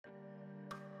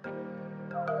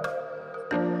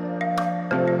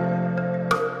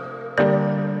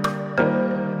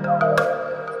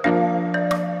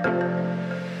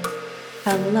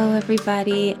Hello,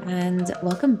 everybody, and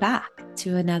welcome back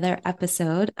to another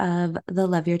episode of the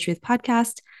Love Your Truth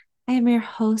podcast. I am your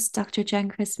host, Dr.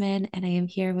 Jen Chrisman, and I am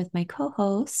here with my co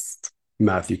host.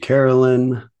 Matthew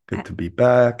Carolyn, good to be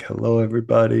back. Hello,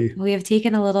 everybody. We have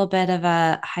taken a little bit of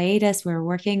a hiatus. We're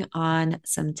working on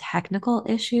some technical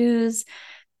issues.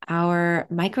 Our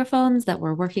microphones that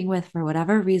we're working with, for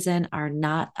whatever reason, are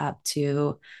not up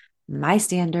to my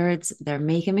standards. They're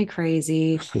making me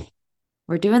crazy.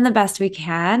 We're doing the best we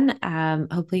can,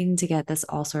 hoping to get this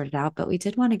all sorted out. But we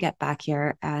did want to get back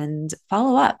here and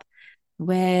follow up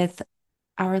with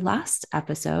our last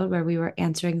episode where we were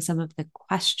answering some of the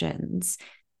questions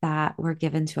that were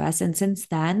given to us. And since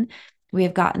then, we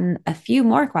have gotten a few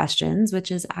more questions, which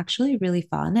is actually really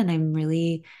fun. And I'm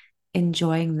really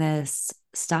enjoying this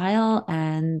style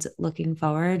and looking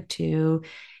forward to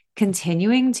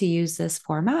continuing to use this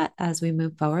format as we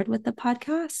move forward with the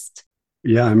podcast.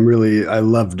 Yeah, I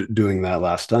loved doing that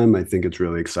last time. I think it's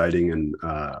really exciting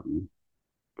and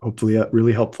hopefully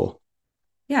really helpful.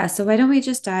 Yeah, so why don't we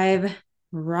just dive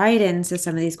right into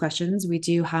some of these questions? We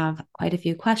do have quite a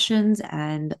few questions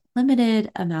and limited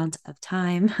amount of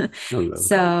time. Hello.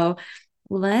 So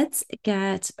let's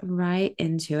get right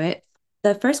into it.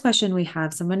 The first question we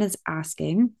have, someone is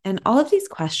asking, and all of these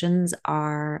questions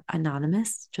are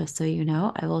anonymous, just so you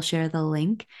know. I will share the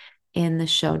link in the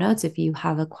show notes. If you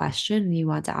have a question you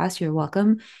want to ask, you're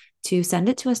welcome to send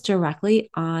it to us directly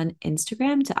on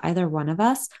Instagram to either one of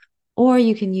us, or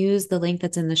you can use the link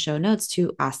that's in the show notes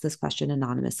to ask this question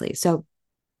anonymously. So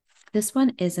this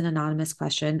one is an anonymous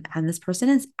question, and this person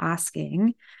is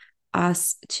asking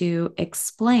us to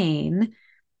explain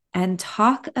and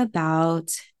talk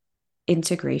about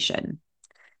integration.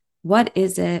 What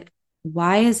is it?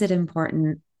 Why is it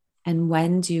important? And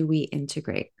when do we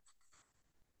integrate?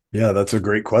 Yeah, that's a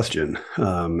great question,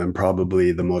 and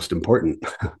probably the most important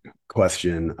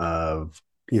question and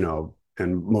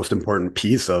most important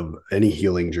piece of any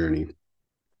healing journey.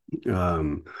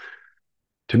 Um,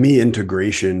 to me,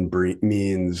 integration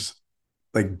means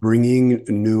like bringing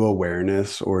new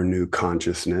awareness or new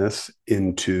consciousness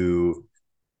into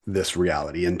this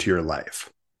reality, into your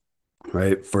life,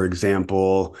 right? For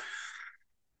example,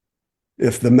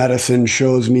 if the medicine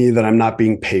shows me that I'm not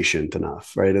being patient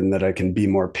enough, right, and that I can be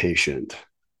more patient,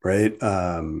 right,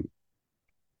 I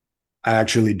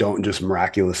actually don't just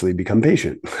miraculously become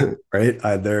patient, right?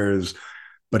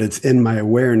 But it's in my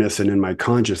awareness and in my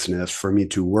consciousness for me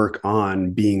to work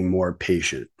on being more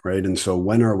patient, right? And so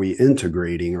when are we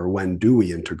integrating, or when do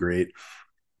we integrate?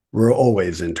 We're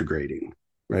always integrating,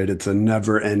 right? It's a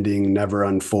never ending, never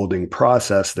unfolding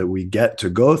process that we get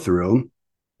to go through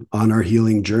on our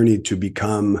healing journey to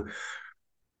become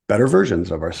better versions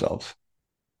of ourselves.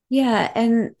 Yeah.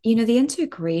 And, the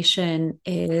integration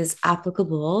is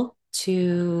applicable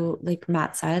to, like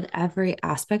Matt said, every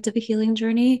aspect of a healing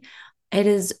journey. It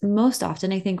is most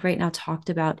often, I think, right now talked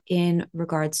about in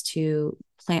regards to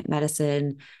plant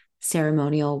medicine,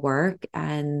 ceremonial work.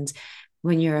 And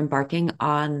when you're embarking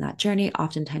on that journey,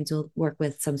 oftentimes you'll work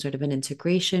with some sort of an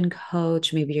integration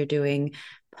coach. Maybe you're doing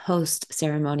post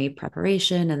ceremony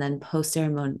preparation and then post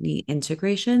ceremony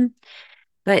integration.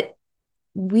 But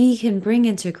we can bring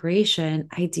integration.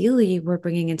 Ideally, we're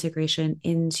bringing integration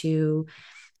into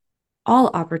all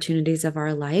opportunities of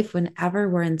our life whenever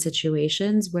we're in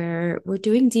situations where we're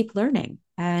doing deep learning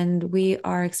and we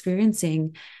are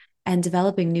experiencing and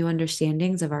developing new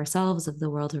understandings of ourselves, of the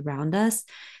world around us.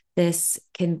 This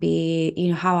can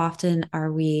be, how often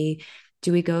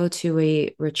do we go to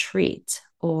a retreat?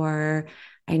 Or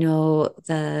I know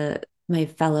my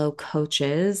fellow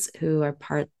coaches who are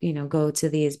go to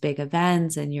these big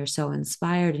events and you're so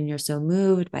inspired and you're so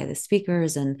moved by the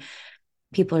speakers and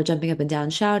people are jumping up and down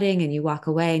shouting, and you walk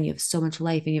away and you have so much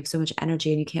life and you have so much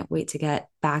energy and you can't wait to get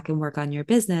back and work on your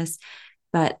business.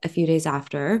 But a few days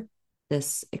after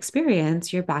this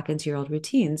experience, you're back into your old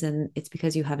routines. And it's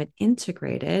because you haven't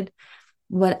integrated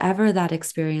whatever that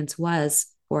experience was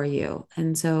for you.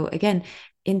 And so, again,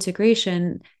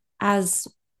 integration, as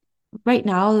right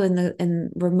now,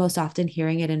 and we're most often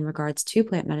hearing it in regards to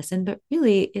plant medicine, but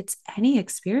really it's any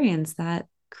experience that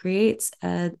creates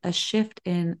a shift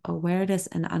in awareness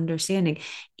and understanding,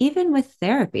 even with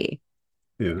therapy,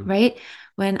 Yeah. right?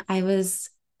 When I was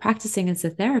practicing as a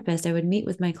therapist, I would meet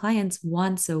with my clients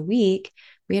once a week.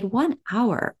 We had 1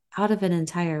 hour out of an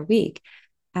entire week,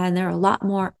 and there are a lot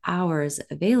more hours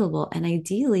available. And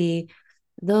ideally,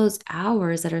 those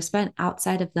hours that are spent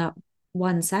outside of that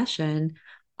one session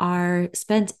are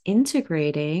spent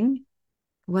integrating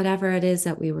whatever it is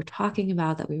that we were talking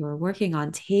about, that we were working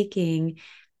on, taking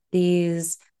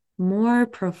these more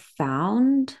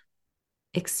profound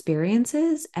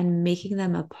experiences and making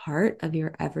them a part of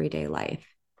your everyday life.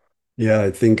 Yeah,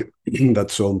 I think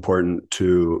that's so important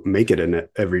to make it an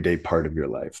everyday part of your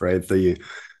life, right?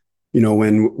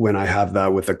 When I have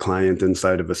that with a client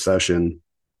inside of a session,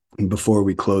 before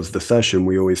we close the session,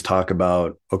 we always talk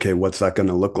about, okay, what's that going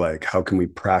to look like? How can we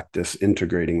practice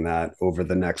integrating that over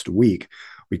the next week?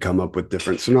 We come up with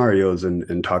different scenarios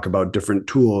and talk about different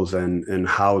tools and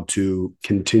how to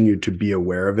continue to be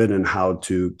aware of it and how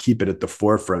to keep it at the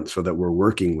forefront so that we're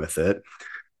working with it.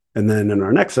 And then in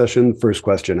our next session, first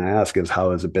question I ask is,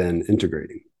 how has it been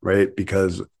integrating? Right?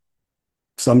 Because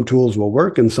some tools will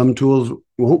work and some tools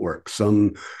won't work.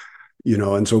 And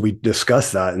so we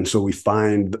discuss that. And so we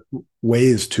find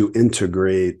ways to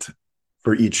integrate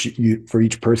for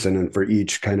each person and for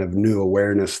each kind of new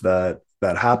awareness that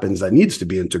happens that needs to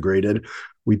be integrated.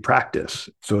 We practice.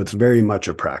 So it's very much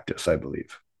a practice, I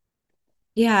believe.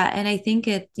 Yeah. And I think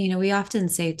we often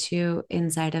say too,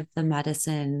 inside of the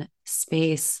medicine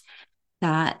space,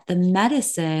 that the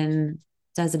medicine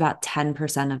does about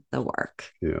 10% of the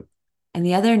work. Yeah. And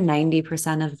the other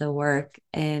 90% of the work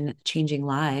in changing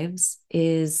lives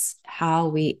is how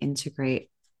we integrate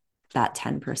that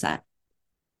 10%.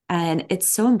 And it's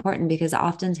so important because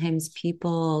oftentimes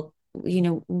people,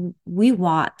 we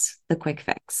want the quick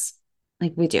fix.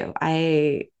 Like we do.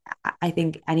 I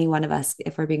think any one of us,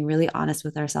 if we're being really honest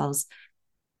with ourselves,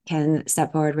 can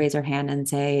step forward, raise our hand and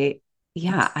say,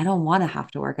 yeah, I don't want to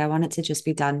have to work. I want it to just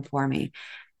be done for me.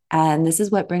 And this is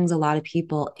what brings a lot of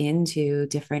people into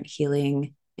different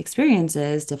healing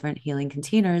experiences, different healing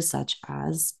containers, such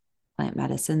as plant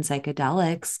medicine,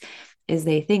 psychedelics, is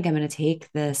they think I'm going to take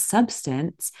this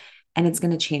substance and it's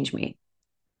going to change me.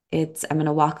 I'm going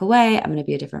to walk away, I'm going to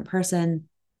be a different person.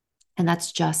 And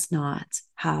that's just not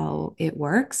how it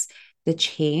works. The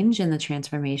change and the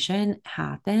transformation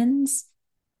happens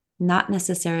not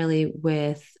necessarily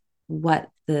with what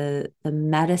the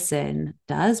medicine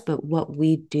does, but what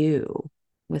we do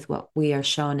with what we are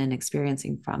shown and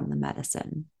experiencing from the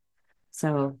medicine.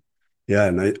 So Yeah,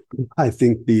 and I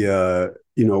think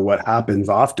what happens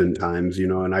oftentimes,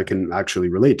 and I can actually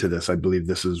relate to this. I believe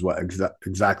this is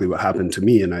exactly what happened to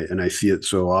me, and I see it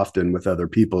so often with other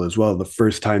people as well. The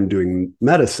first time doing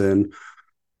medicine,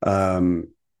 um,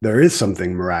 there is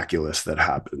something miraculous that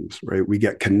happens, right? We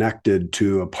get connected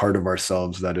to a part of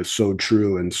ourselves that is so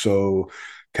true and so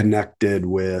connected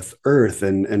with earth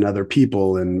and other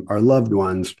people and our loved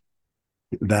ones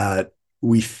that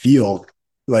we feel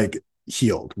like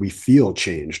healed. We feel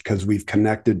changed because we've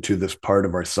connected to this part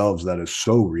of ourselves that is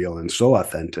so real and so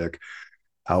authentic.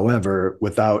 However,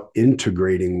 without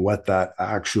integrating what that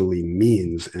actually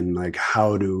means and like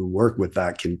how to work with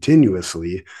that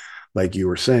continuously, like you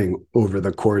were saying, over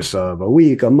the course of a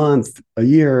week, a month, a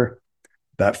year,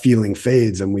 that feeling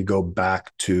fades and we go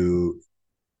back to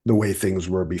the way things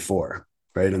were before.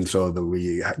 Right. And so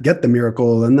we get the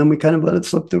miracle and then we kind of let it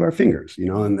slip through our fingers,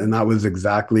 and that was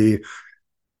exactly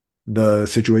the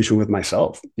situation with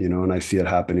myself, and I see it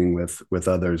happening with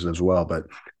others as well. But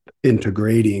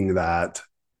integrating that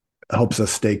helps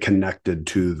us stay connected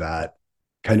to that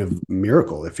kind of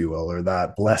miracle, if you will, or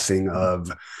that blessing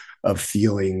of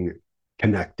feeling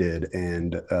connected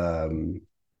and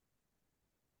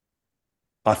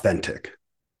authentic.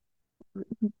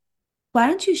 why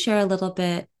don't you share a little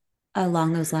bit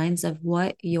along those lines of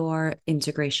what your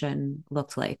integration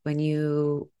looked like when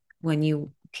you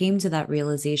came to that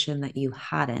realization that you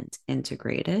hadn't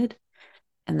integrated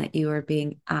and that you were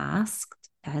being asked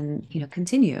and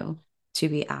continue to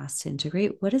be asked to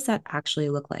integrate? What does that actually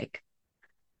look like?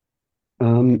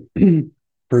 Um,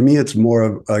 for me, it's more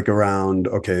of like around,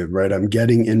 okay, right, I'm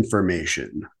getting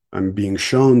information. I'm being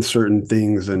shown certain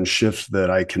things and shifts that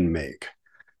I can make.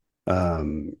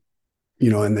 Um,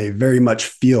 and they very much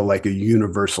feel like a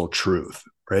universal truth,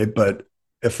 right? But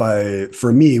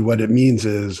for me, what it means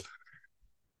is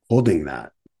holding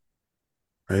that,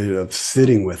 right? Of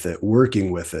sitting with it,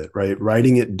 working with it, right?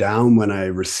 Writing it down when I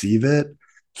receive it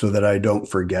so that I don't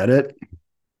forget it.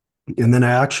 And then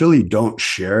I actually don't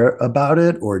share about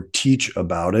it or teach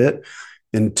about it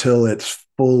until it's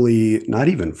fully, not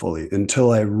even fully,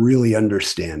 until I really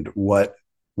understand what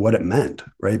it meant,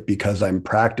 right? Because I'm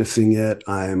practicing it,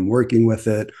 I'm working with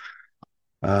it,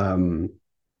 um,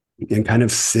 and kind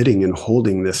of sitting and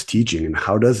holding this teaching. And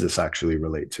how does this actually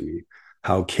relate to me?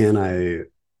 How can I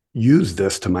use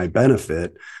this to my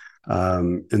benefit?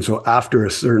 And so after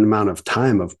a certain amount of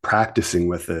time of practicing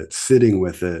with it, sitting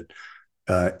with it,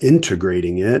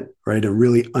 integrating it, right, and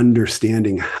really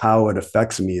understanding how it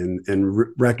affects me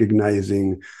and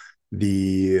recognizing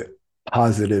the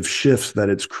positive shifts that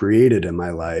it's created in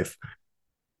my life,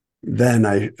 then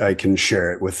I can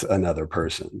share it with another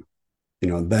person.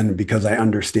 Then because I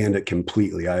understand it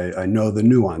completely, I know the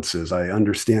nuances, I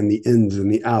understand the ins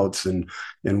and the outs, and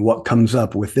what comes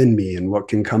up within me and what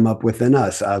can come up within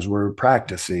us as we're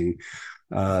practicing.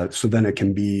 So then it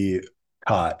can be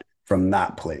taught from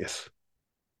that place.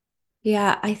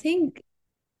 Yeah, I think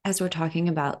as we're talking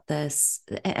about this,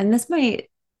 and this might,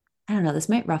 I don't know, this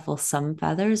might ruffle some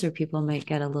feathers or people might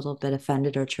get a little bit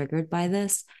offended or triggered by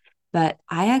this, but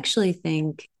I actually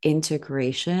think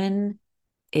integration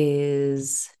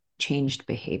is changed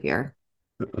behavior.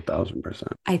 1,000%.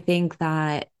 I think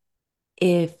that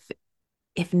if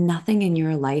nothing in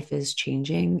your life is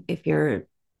changing, if you're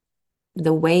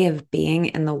the way of being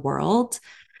in the world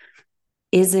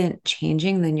isn't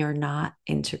changing, then you're not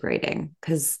integrating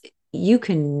because you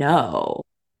can know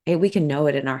it. We can know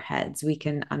it in our heads. We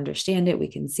can understand it. We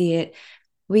can see it.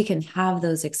 We can have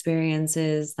those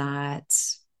experiences that,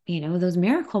 those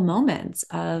miracle moments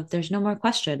of there's no more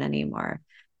question anymore.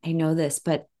 I know this,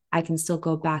 but I can still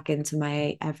go back into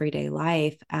my everyday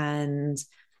life and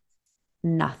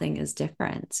nothing is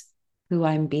different. Who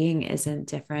I'm being isn't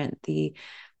different.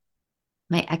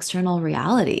 My external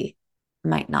reality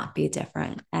might not be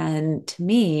different. And to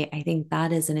me, I think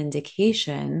that is an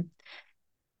indication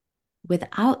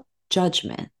without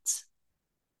judgment.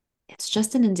 It's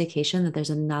just an indication that there's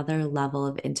another level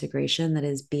of integration that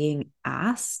is being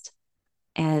asked.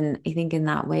 And I think in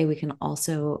that way, we can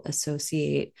also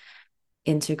associate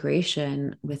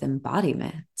integration with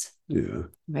embodiment, Yeah.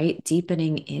 right?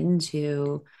 Deepening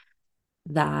into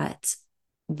that,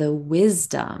 the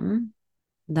wisdom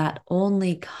that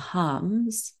only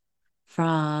comes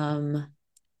from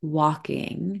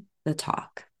walking the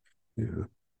talk. Yeah.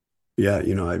 Yeah,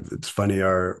 it's funny.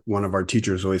 Our one of our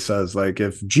teachers always says, like,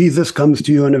 if Jesus comes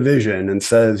to you in a vision and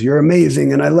says, "You're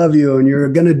amazing and I love you and you're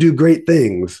gonna do great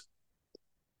things,"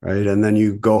 right? And then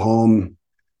you go home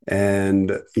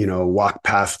and walk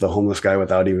past the homeless guy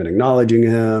without even acknowledging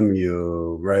him.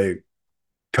 You right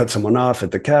cut someone off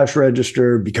at the cash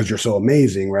register because you're so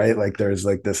amazing, right? Like there's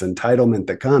like this entitlement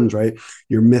that comes, right?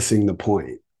 You're missing the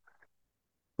point,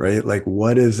 right? Like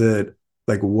what is it?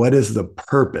 Like what is the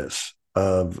purpose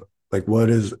of like what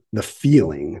is the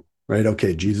feeling? Right.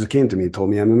 Okay. Jesus came to me, told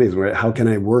me I'm amazing. Right. How can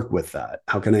I work with that?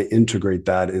 How can I integrate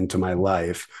that into my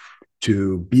life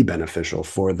to be beneficial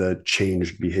for the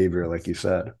changed behavior, like you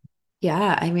said?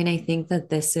 Yeah. I mean, I think that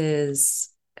this is,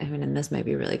 I mean, and this might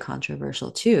be really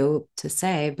controversial too to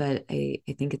say, but I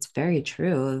think it's very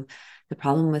true. The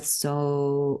problem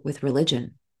with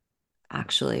religion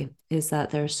actually is that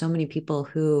there are so many people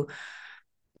who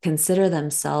consider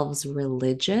themselves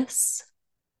religious,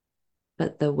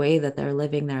 but the way that they're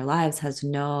living their lives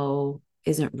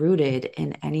isn't rooted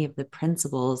in any of the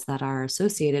principles that are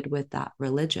associated with that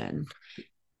religion.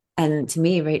 And to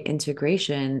me, right,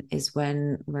 integration is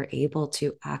when we're able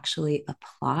to actually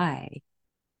apply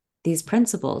these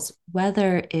principles,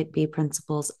 whether it be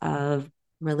principles of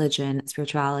religion,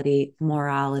 spirituality,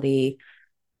 morality,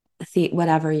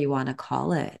 whatever you want to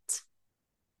call it.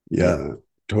 Right? Yeah,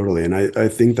 totally. And I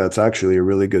think that's actually a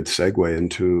really good segue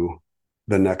into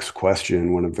the next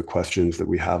question. One of the questions that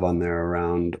we have on there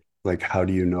around like, how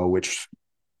do you know which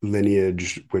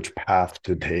lineage, which path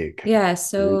to take? Yeah. Right?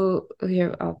 So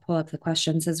here, I'll pull up the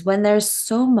question. It says, when there's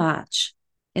so much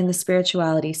in the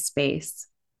spirituality space,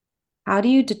 how do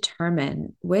you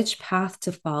determine which path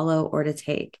to follow or to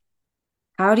take?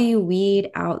 How do you weed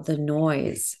out the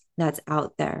noise that's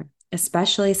out there,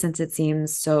 especially since it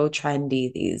seems so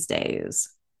trendy these days?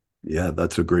 Yeah,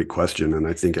 that's a great question. And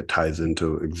I think it ties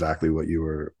into exactly what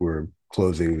you were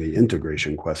closing the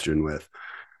integration question with,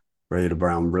 right?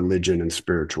 Around religion and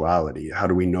spirituality. How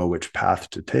do we know which path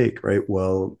to take, right?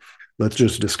 Well, let's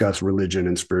just discuss religion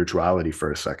and spirituality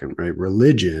for a second, right?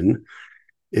 Religion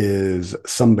is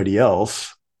somebody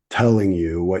else telling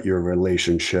you what your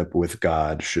relationship with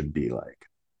God should be like.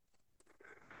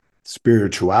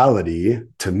 Spirituality,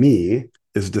 to me,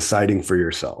 is deciding for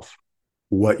yourself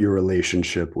what your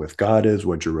relationship with God is,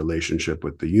 what your relationship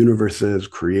with the universe is,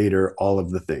 creator, all of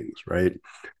the things, right?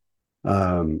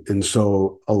 And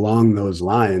so, along those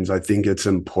lines, I think it's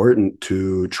important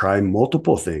to try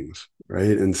multiple things,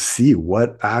 right? And see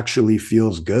what actually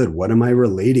feels good. What am I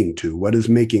relating to? What is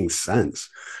making sense?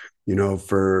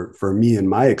 For me and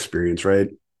my experience, right?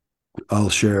 I'll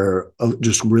share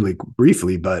just really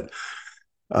briefly, but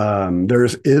there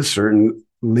is certain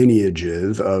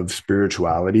lineages of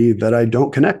spirituality that I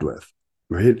don't connect with.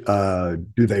 Right?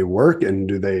 Do they work? And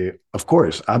do they? Of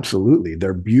course, absolutely.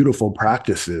 They're beautiful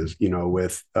practices.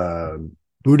 With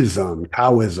Buddhism,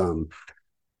 Taoism,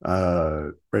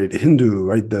 right, Hindu,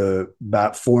 right, the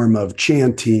that form of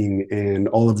chanting and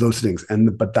all of those things,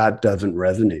 and but that doesn't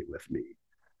resonate with me,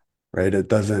 right? It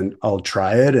doesn't. I'll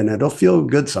try it and it'll feel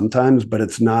good sometimes, but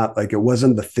it's not like, it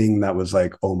wasn't the thing that was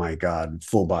like, oh my god,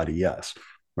 full body yes,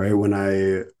 right? When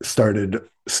I started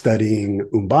studying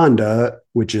Umbanda,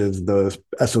 which is the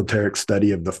esoteric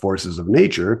study of the forces of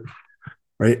nature,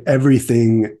 right,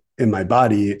 everything in my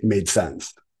body made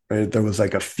sense, right? There was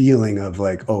like a feeling of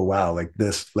like, oh wow, like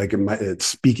this, like it's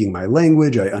speaking my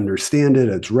language, I understand it,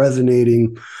 it's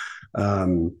resonating.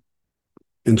 um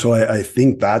and so I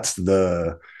think that's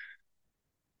the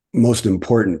most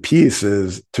important piece,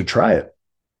 is to try it,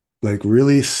 like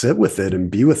really sit with it and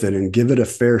be with it and give it a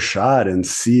fair shot and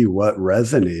see what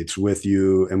resonates with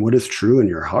you and what is true in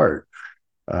your heart.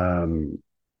 um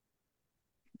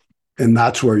and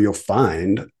that's where you'll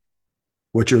find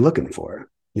what you're looking for,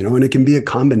 and it can be a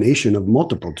combination of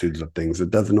multitudes of things.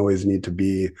 It doesn't always need to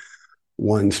be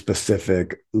one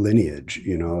specific lineage.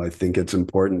 I think it's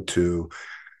important to,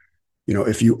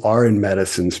 if you are in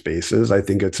medicine spaces, I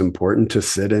think it's important to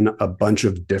sit in a bunch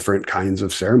of different kinds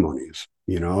of ceremonies.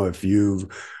 If you've,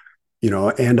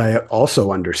 and I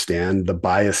also understand the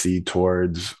biasy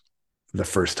towards the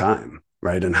first time,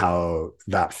 right? And how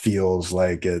that feels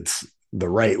like it's the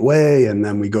right way. And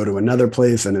then we go to another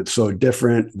place and it's so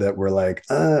different that we're like,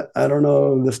 I don't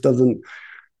know, this doesn't,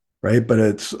 right? But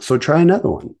it's, so try another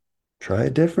one, try a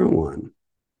different one,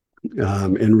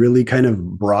 and really kind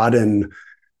of broaden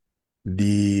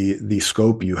the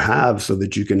scope you have so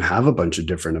that you can have a bunch of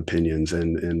different opinions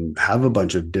and have a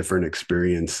bunch of different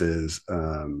experiences,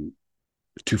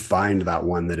 to find that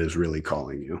one that is really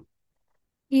calling you.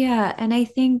 Yeah. And I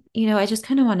think, I just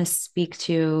kind of want to speak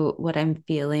to what I'm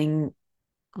feeling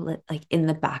like in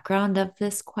the background of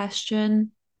this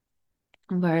question,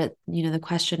 where, the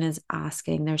question is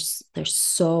asking, there's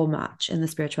so much in the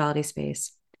spirituality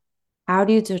space. How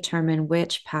do you determine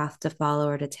which path to follow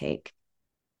or to take?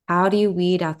 How do you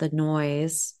weed out the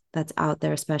noise that's out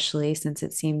there, especially since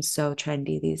it seems so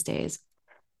trendy these days?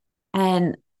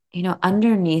 And,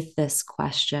 underneath this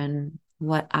question,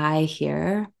 what I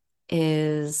hear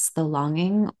is the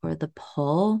longing or the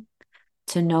pull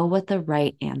to know what the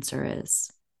right answer is.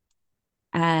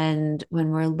 And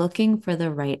when we're looking for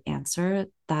the right answer,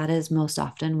 that is most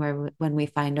often when we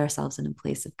find ourselves in a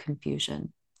place of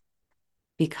confusion,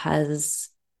 because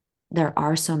there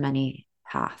are so many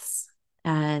paths,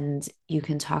 and you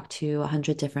can talk to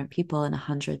 100 different people, and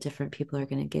 100 different people are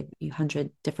going to give you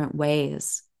 100 different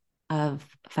ways of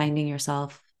finding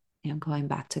yourself, going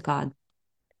back to God,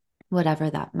 whatever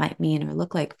that might mean or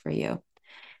look like for you.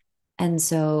 And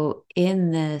so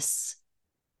in this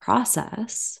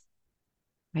process,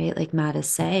 right, like Matt is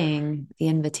saying, the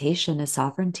invitation is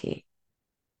sovereignty.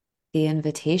 The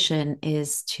invitation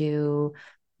is to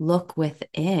look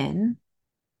within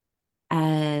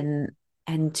and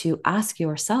to ask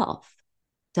yourself,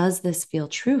 does this feel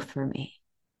true for me?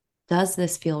 Does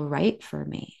this feel right for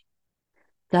me?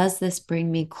 Does this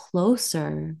bring me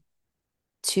closer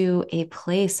to a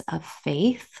place of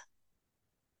faith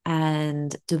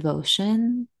and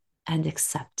devotion and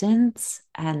acceptance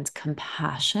and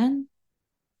compassion?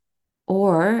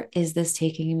 Or is this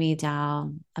taking me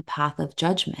down a path of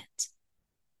judgment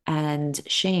and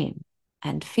shame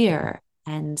and fear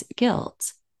and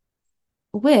guilt,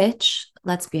 which,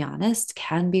 let's be honest,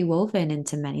 can be woven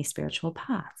into many spiritual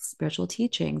paths, spiritual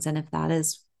teachings? And if that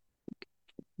is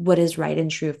what is right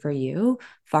and true for you,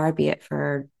 far be it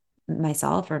for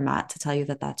myself or Matt to tell you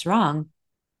that that's wrong.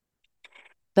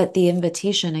 But the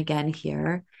invitation again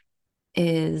here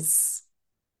is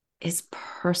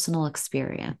personal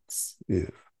experience. Yeah.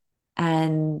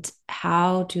 And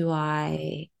how do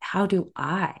I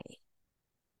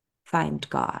find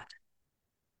God?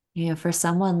 For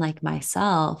someone like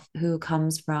myself who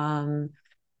comes from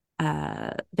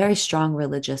very strong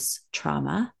religious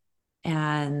trauma,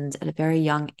 and at a very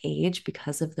young age,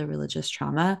 because of the religious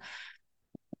trauma,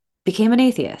 became an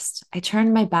atheist. I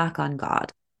turned my back on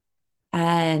God,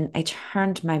 and I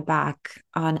turned my back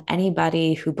on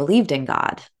anybody who believed in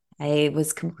God. I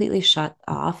was completely shut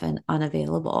off and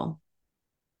unavailable.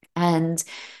 And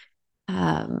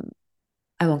um,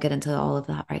 I won't get into all of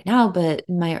that right now, but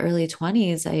in my early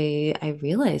 20s, I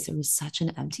realized there was such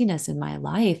an emptiness in my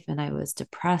life, and I was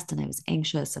depressed and I was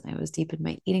anxious and I was deep in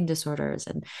my eating disorders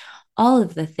and all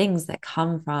of the things that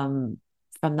come from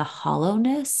the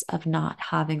hollowness of not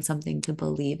having something to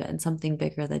believe in, something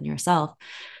bigger than yourself.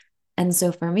 And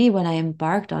so for me, when I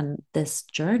embarked on this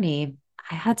journey,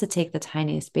 I had to take the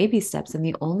tiniest baby steps. And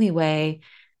the only way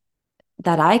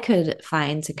that I could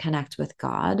find to connect with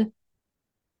God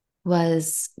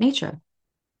was nature,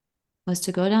 was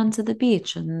to go down to the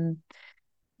beach and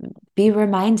be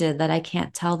reminded that I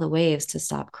can't tell the waves to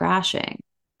stop crashing.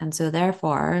 And so,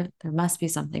 therefore, there must be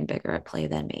something bigger at play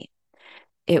than me.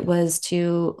 It was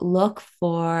to look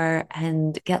for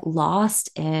and get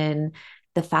lost in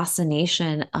the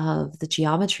fascination of the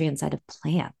geometry inside of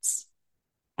plants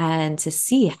and to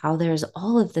see how there's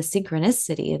all of the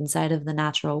synchronicity inside of the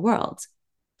natural world.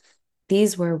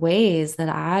 These were ways that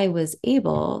I was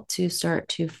able to start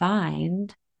to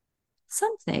find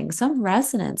something, some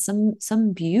resonance,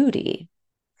 some beauty.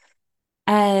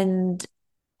 And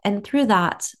and through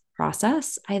that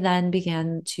process, I then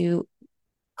began to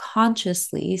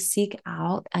consciously seek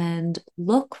out and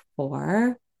look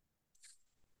for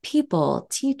people,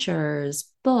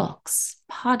 teachers, books,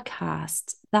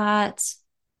 podcasts that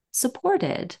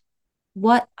supported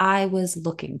what I was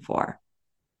looking for.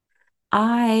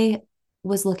 I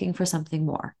was looking for something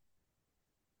more.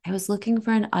 I was looking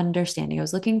for an understanding. I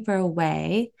was looking for a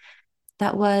way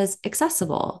that was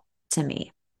accessible to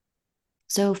me.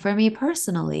 So for me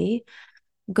personally,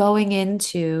 going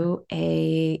into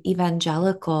a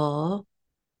evangelical,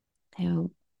 you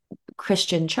know,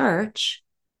 Christian church,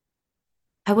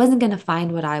 I wasn't going to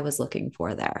find what I was looking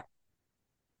for there.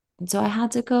 And so I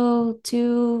had to go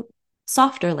to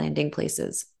softer landing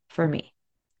places for me.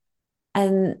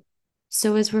 And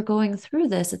so as we're going through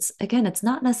this, it's again, it's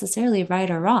not necessarily right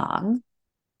or wrong.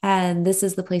 And this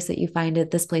is the place that you find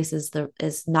it. This place is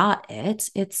not it.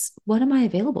 It's what am I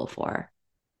available for?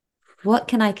 What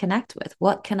can I connect with?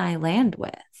 What can I land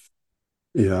with?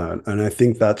 Yeah. And I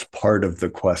think that's part of the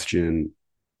question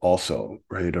also,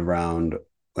 right? Around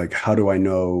like, how do I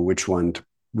know which one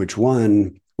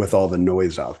with all the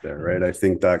noise out there, right? I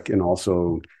think that can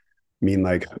also mean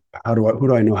like, who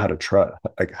do I know how to trust?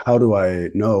 Like, how do I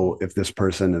know if this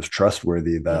person is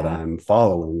trustworthy that Yeah. I'm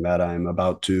following, that I'm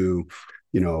about to,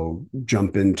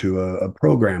 jump into a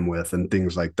program with and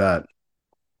things like that.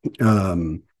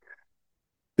 Um,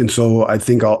 and so I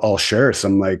think I'll share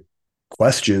some like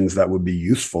questions that would be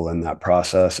useful in that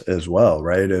process as well,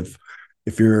 right? If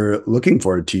you're looking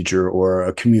for a teacher or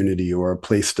a community or a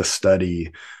place to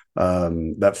study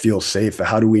that feels safe,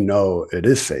 how do we know it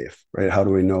is safe, right? How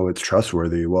do we know it's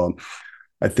trustworthy? Well,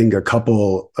 I think a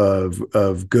couple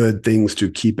of good things to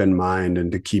keep in mind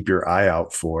and to keep your eye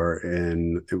out for,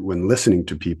 and when listening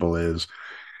to people is,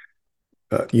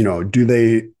 do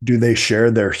they share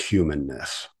their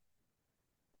humanness?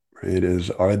 Right?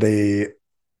 Are they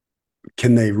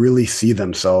can they really see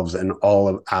themselves in all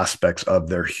of aspects of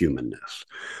their humanness,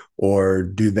 or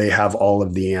do they have all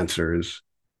of the answers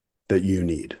that you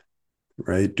need?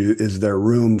 Right? Is there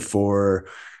room for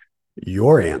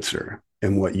your answer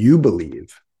and what you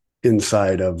believe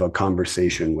inside of a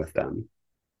conversation with them?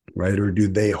 Right? Or do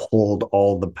they hold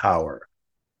all the power?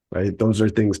 Right? Those are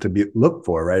things to be look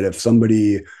for, right? If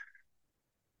somebody,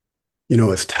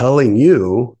 is telling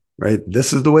you, right,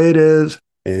 this is the way it is,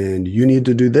 and you need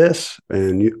to do this,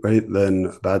 and right,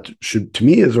 then that should, to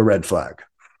me, is a red flag,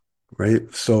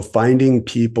 right? So finding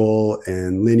people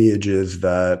and lineages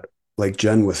that, like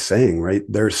Jen was saying, right,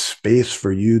 there's space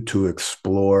for you to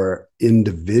explore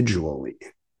individually,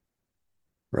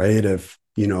 right? If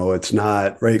it's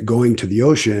not right going to the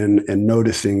ocean and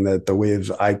noticing that the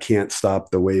waves, I can't stop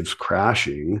the waves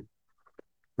crashing,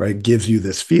 right, gives you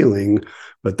this feeling,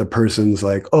 but the person's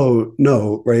like, oh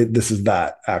no, right, this is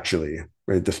that actually,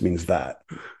 right, this means that,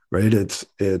 right, it's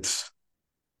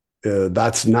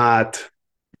that's not,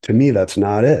 to me, that's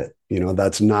not it.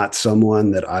 That's not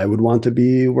someone that I would want to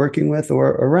be working with or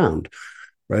around,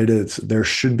 right? There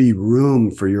should be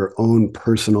room for your own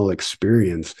personal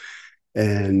experience.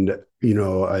 And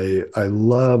I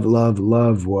love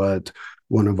what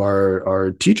one of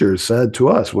our teachers said to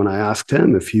us when I asked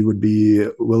him if he would be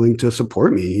willing to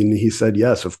support me. And he said,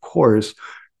 yes, of course,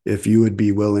 if you would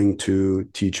be willing to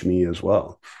teach me as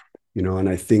well. And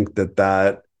I think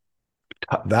that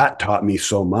taught me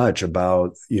so much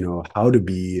about, how to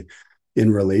be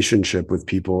in relationship with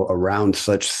people around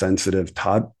such sensitive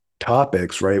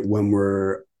topics, right? When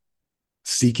we're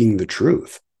seeking the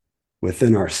truth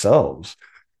within ourselves.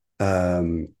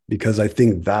 Because I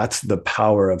think that's the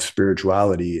power of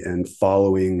spirituality and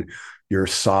following your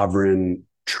sovereign,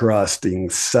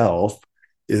 trusting self.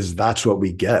 Is that's what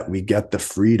we get. We get the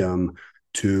freedom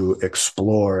to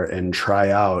explore and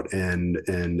try out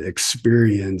and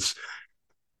experience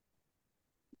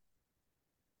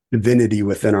divinity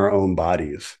within our own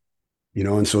bodies.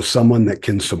 And so someone that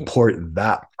can support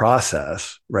that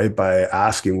process, right, by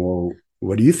asking, well,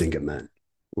 what do you think it meant?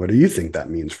 What do you think that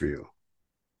means for you?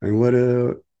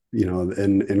 And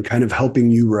and kind of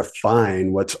helping you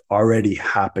refine what's already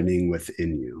happening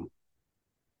within you.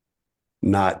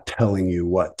 not telling you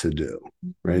what to do,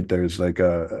 Mm-hmm. right? There's like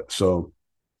so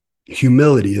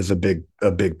humility is a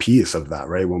big piece of that,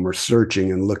 right? When we're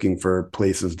searching and looking for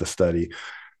places to study,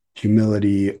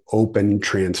 humility, open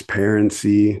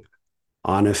transparency,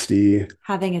 honesty.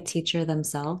 Having a teacher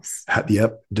themselves.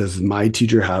 Yep. Does my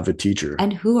teacher have a teacher?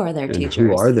 And who are their And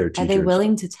who are teachers? their Are they teachers?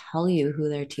 willing to tell you who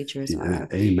their teachers Yeah, are?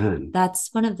 amen.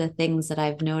 That's one of the things that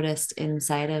I've noticed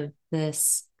inside of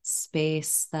this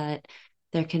space, that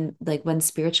there can, like, when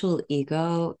spiritual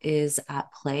ego is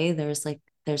at play, there's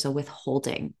a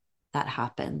withholding that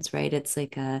happens, right? It's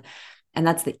like a, and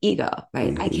that's the ego,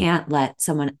 right? I Mhm. can't let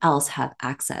someone else have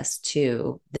access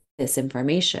to this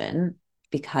information,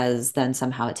 because then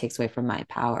somehow it takes away from my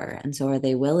power. And so are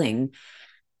they willing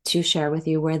to share with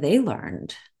you where they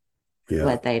learned Yeah.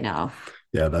 what they know?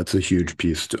 Yeah, that's a huge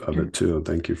piece of it too.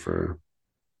 Thank you for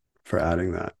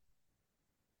adding that.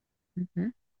 Mm-hmm.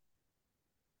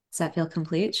 Does that feel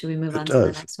complete? Should we move It on to the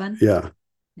does. next one? Yeah.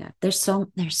 Yeah, there's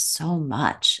so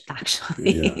much Yeah.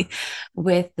 actually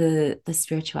with the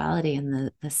spirituality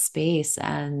and the space.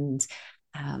 And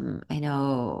I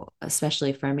know,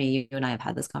 especially for me, you and I have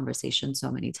had this conversation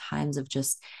so many times of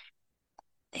just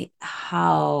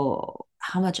how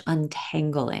much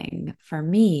untangling for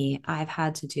me I've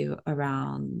had to do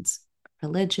around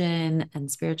religion and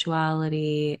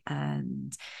spirituality,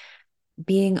 and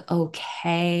being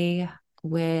okay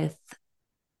with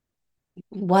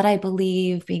what I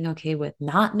believe, being okay with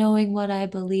not knowing what I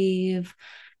believe.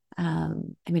 I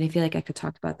mean, I feel like I could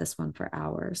talk about this one for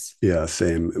hours. Yeah,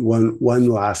 same. One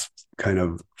last kind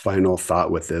of final thought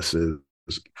with this is,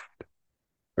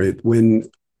 right, when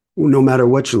no matter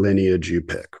which lineage you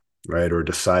pick, right, or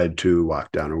decide to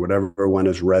walk down, or whatever one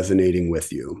is resonating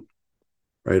with you,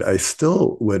 right, I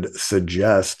still would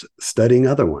suggest studying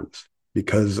other ones,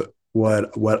 because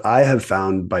what I have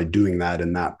found by doing that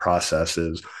in that process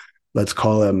is, let's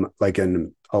call them like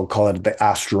an I'll call it the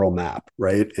astral map,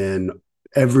 right? In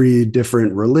every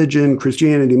different religion,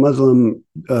 Christianity, Muslim,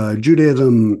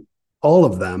 Judaism, all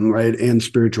of them, right, and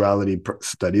spirituality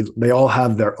studies, they all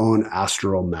have their own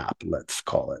astral map, let's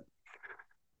call it.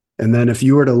 And then if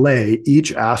you were to lay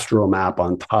each astral map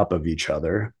on top of each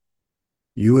other,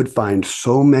 you would find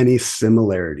so many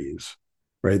similarities,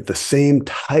 right? The same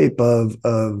type of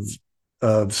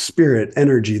spirit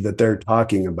energy that they're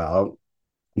talking about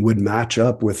would match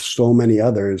up with so many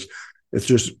others. It's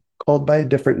just called by a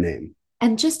different name.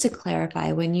 And just to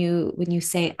clarify, when you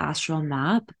say astral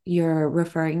map, you're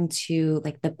referring to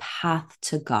like the path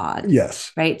to God,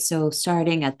 Yes. right? So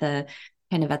starting at the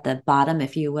kind of at the bottom,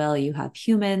 if you will, you have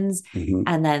humans, Mm-hmm.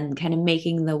 and then kind of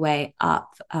making the way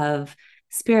up of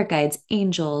spirit guides,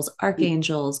 angels,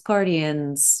 archangels,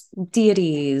 guardians,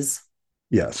 deities,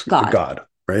 Yes, God, God,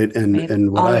 right? And right?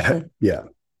 and what All I of the yeah,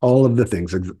 all of the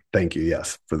things. Thank you.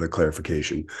 Yes, for the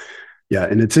clarification. Yeah,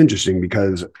 and it's interesting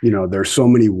because there's so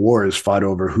many wars fought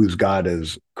over whose God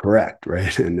is correct,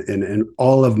 right? And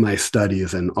all of my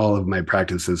studies and all of my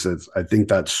practices, I think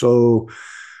that's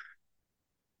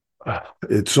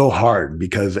it's so hard,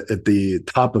 because at the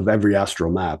top of every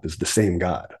astral map is the same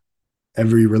God.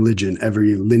 Every religion,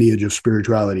 every lineage of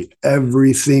spirituality,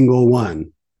 every single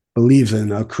one believes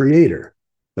in a creator.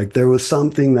 Like there was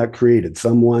something that created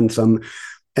someone, some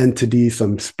entity,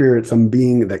 some spirit, some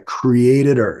being that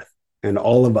created Earth and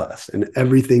all of us and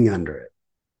everything under it.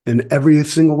 And every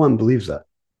single one believes that.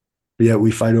 But yet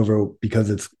we fight over because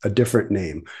it's a different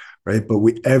name, right? But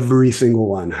every single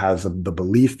one has the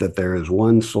belief that there is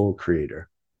one sole creator.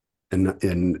 And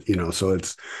so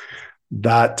it's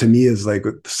that, to me, is like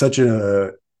such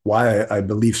a why I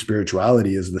believe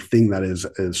spirituality is the thing that is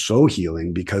so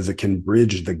healing, because it can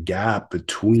bridge the gap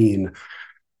between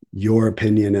your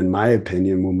opinion and my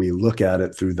opinion when we look at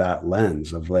it through that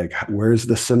lens of like, where's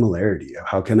the similarity?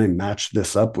 How can I match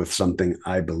this up with something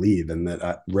I believe and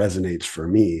that resonates for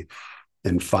me,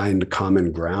 and find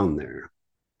common ground there?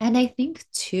 And I think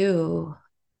too,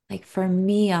 like for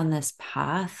me on this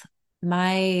path,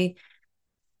 my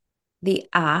the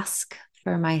ask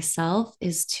for myself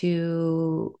is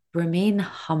to remain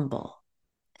humble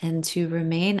and to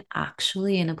remain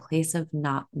actually in a place of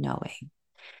not knowing,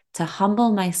 to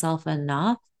humble myself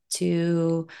enough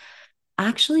to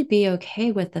actually be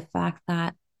okay with the fact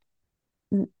that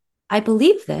I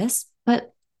believe this,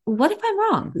 but what if I'm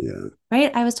wrong? Yeah.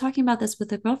 Right? I was talking about this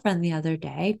with a girlfriend the other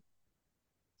day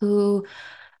who,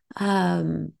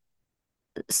 um,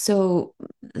 so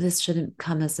this shouldn't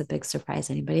come as a big surprise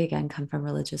to anybody, again, come from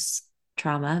religious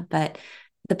trauma, but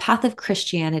the path of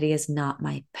Christianity is not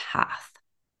my path.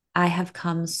 I have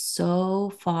come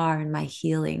so far in my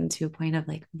healing to a point of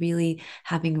like really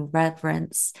having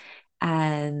reverence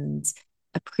and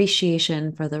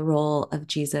appreciation for the role of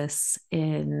Jesus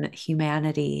in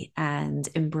humanity and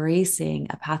embracing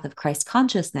a path of Christ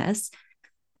consciousness.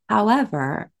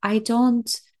 However, I don't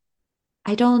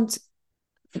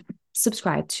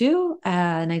subscribe to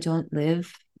and I don't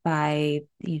live by,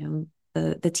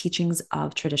 the teachings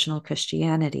of traditional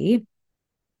Christianity.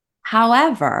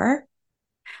 However,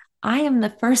 I am the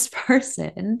first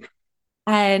person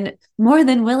and more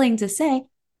than willing to say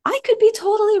I could be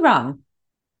totally wrong,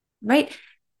 right?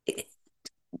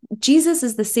 Jesus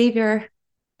is the savior.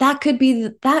 That could be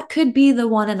the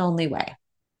one and only way.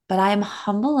 But I am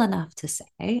humble enough to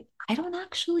say I don't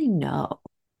actually know.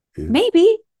 Yeah.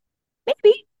 Maybe,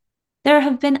 maybe there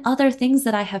have been other things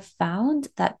that I have found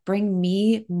that bring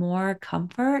me more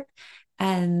comfort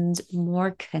and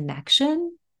more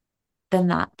connection than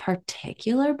that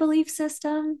particular belief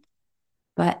system.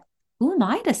 But who am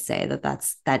I to say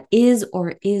that is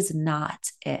or is not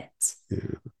it?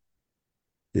 Yeah.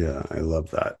 Yeah, I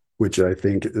love that. Which I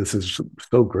think this is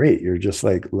so great. You're just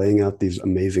like laying out these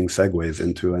amazing segues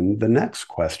into and the next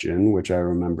question, which I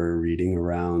remember reading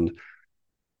around.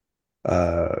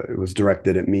 It was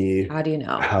directed at me. How do you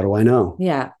know? How do I know?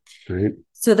 Yeah. Right?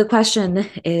 So the question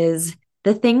is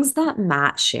the things that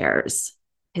Matt shares,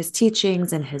 his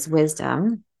teachings and his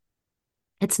wisdom,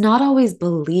 it's not always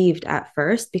believed at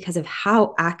first because of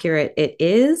how accurate it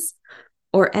is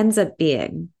or ends up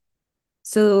being.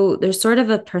 So there's sort of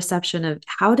a perception of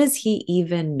how does he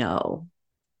even know?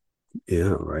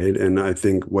 Yeah, right. And I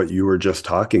think what you were just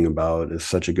talking about is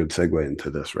such a good segue into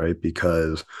this, right?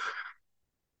 Because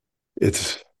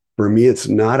it's for me, it's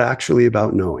not actually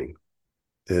about knowing.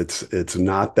 It's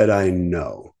not that I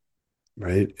know,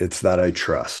 right? It's that I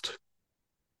trust,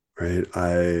 right?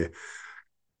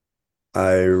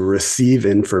 I receive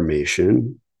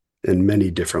information in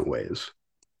many different ways,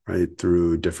 right?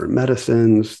 Through different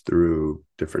medicines, through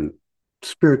different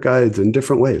spirit guides in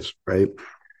different ways, right?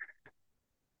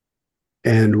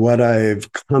 And what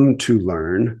I've come to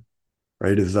learn,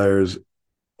 right, is there's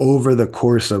over the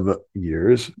course of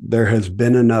years, there has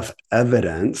been enough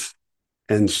evidence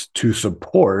and to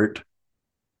support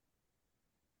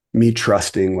me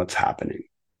trusting what's happening,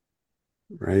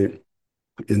 right?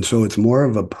 And so it's more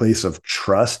of a place of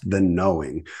trust than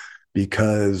knowing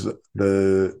because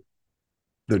the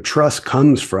trust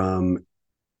comes from,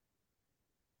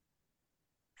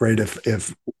 right,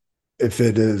 if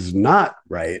it is not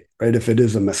right, right, if it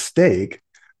is a mistake,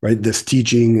 right, this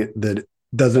teaching that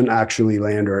doesn't actually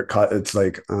land or it's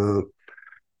like I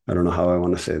don't know how I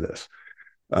want to say this.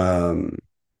 um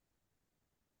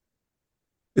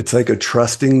it's like a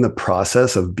trusting the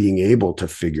process of being able to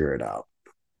figure it out,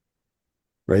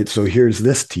 right? So here's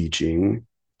this teaching.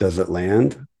 Does it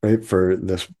land right for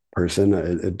this person?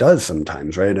 It does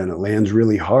sometimes, right? And it lands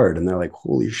really hard. And they're like,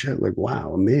 holy shit, like,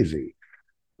 wow, amazing,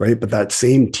 right? But that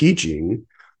same teaching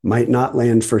might not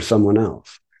land for someone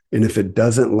else. And if it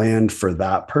doesn't land for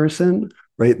that person,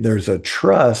 right, there's a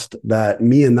trust that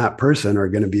me and that person are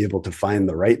going to be able to find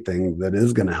the right thing that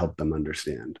is going to help them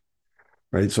understand,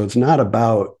 right? So it's not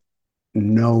about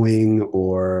knowing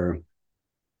or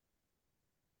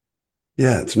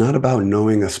yeah, it's not about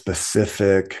knowing a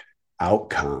specific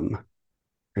outcome,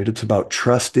 right? It's about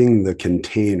trusting the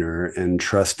container and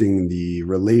trusting the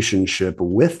relationship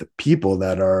with people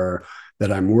that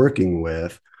I'm working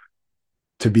with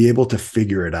to be able to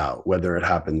figure it out, whether it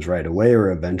happens right away or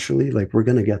eventually, like we're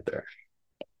going to get there.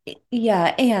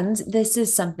 Yeah, and this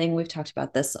is something we've talked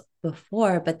about this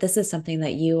before, but this is something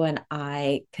that you and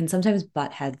I can sometimes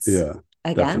butt heads Yeah,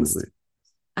 definitely. against,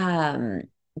 um,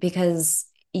 because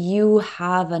you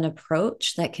have an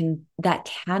approach that can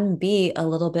be a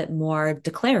little bit more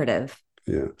declarative.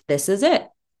 Yeah. This is it.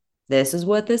 This is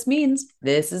what this means.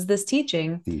 This is this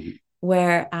teaching. Mhm.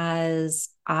 Whereas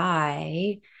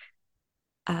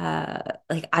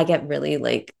like I get really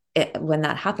like when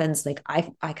that happens, like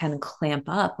I kind of clamp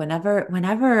up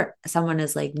whenever someone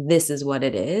is like, this is what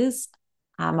it is.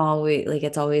 I'm always like,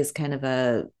 it's always kind of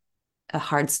a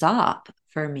hard stop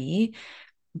for me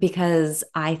because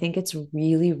I think it's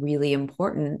really, really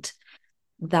important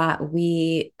that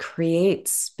we create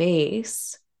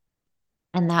space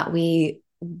and that we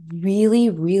really,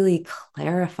 really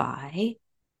clarify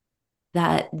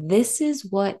that this is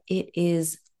what it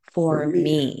is For for me.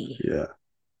 me. Yeah.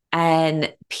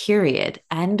 And period,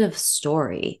 end of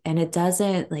story. And it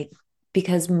doesn't like,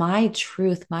 because my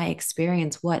truth, my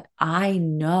experience, what I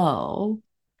know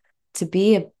to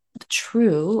be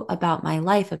true about my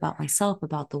life, about myself,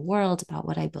 about the world, about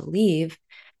what I believe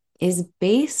is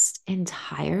based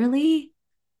entirely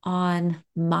on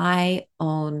my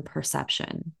own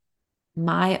perception,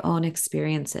 my own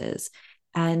experiences.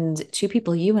 And two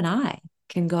people, you and I,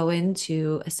 can go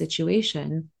into a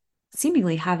situation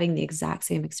seemingly having the exact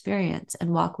same experience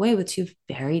and walk away with two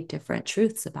very different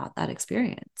truths about that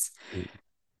experience.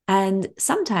 And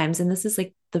sometimes, and this is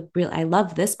like the real, I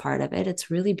love this part of it. It's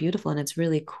really beautiful and it's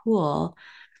really cool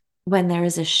when there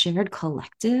is a shared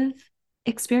collective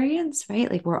experience,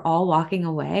 right? Like we're all walking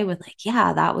away with like,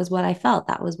 yeah, that was what I felt,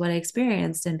 that was what I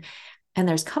experienced, and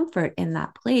there's comfort in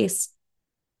that place.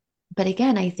 But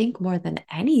again, I think more than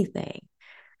anything,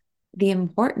 the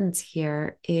importance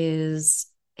here is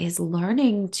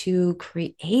learning to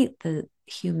create the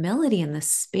humility and the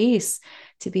space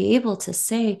to be able to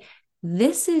say,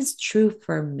 this is true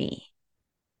for me.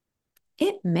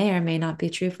 It may or may not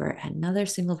be true for another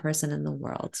single person in the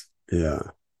world. Yeah.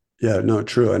 Yeah, no,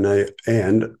 true.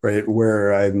 And right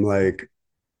where I'm like,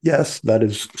 yes, that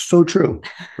is so true,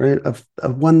 right? Of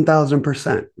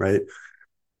 1000%, right?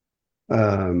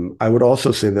 I would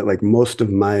also say that like most of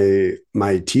my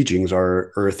teachings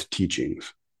are earth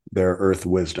teachings. They're earth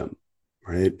wisdom,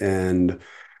 right? And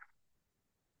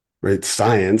right,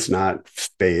 science, not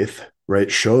faith, right,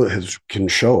 can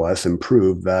show us and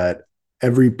prove that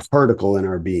every particle in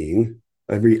our being,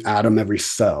 every atom, every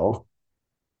cell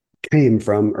came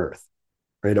from earth.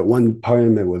 Right. At one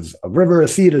time it was a river, a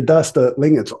seed, a dust, a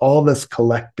thing. It's all this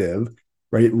collective,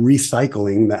 right,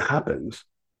 recycling that happens,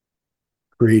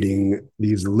 creating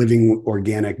these living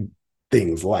organic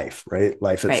things, life, right?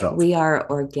 Life Right. itself. We are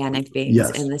organic beings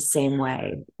in Yes. the same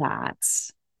way that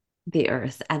the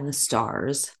earth and the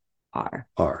stars are.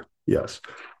 Are. Yes.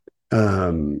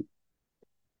 Um,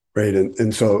 right.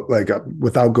 And so like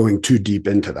without going too deep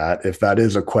into that, if that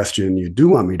is a question you do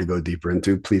want me to go deeper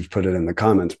into, please put it in the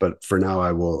comments. But for now,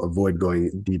 I will avoid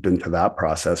going deep into that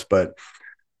process. But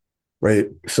right.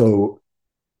 So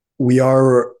we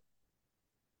are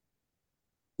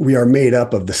we are made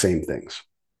up of the same things,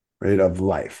 right? Of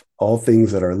life. All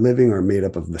things that are living are made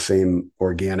up of the same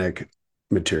organic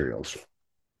materials.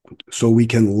 So we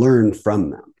can learn from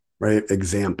them, right?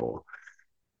 Example,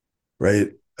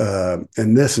 right?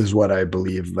 And this is what I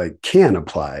believe like can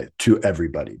apply to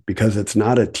everybody because it's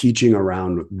not a teaching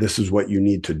around this is what you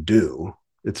need to do.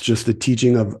 It's just a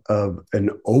teaching of an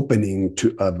opening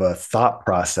to of a thought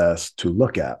process to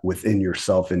look at within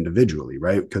yourself individually,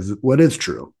 right? Because what is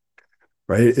true,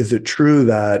 right? Is it true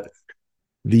that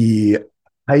the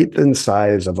height and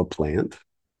size of a plant,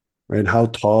 right? How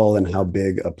tall and how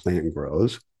big a plant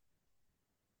grows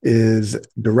is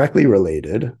directly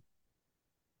related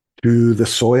to the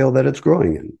soil that it's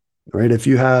growing in, right? If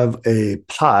you have a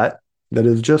pot that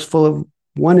is just full of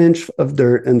 1 inch of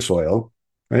dirt and soil,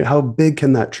 right? How big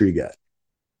can that tree get?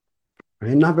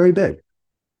 Right? Not very big,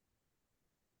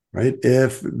 right?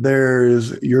 If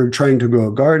you're trying to grow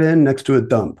a garden next to a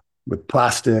dump with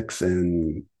plastics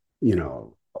and, you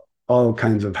know, all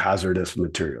kinds of hazardous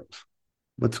materials,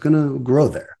 what's going to grow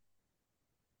there,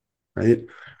 right?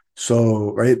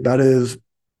 So, right, that is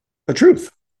a truth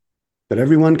that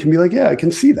everyone can be like, yeah, I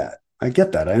can see that. I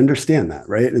get that. I understand that,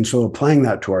 right? And so applying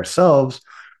that to ourselves,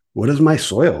 what does my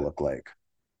soil look like?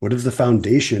 What is the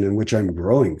foundation in which I'm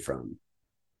growing from?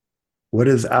 What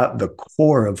is at the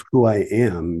core of who I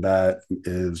am that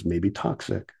is maybe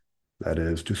toxic, that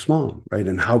is too small, right?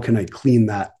 And how can I clean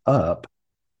that up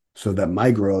so that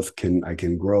my growth I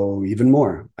can grow even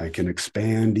more, I can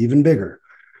expand even bigger,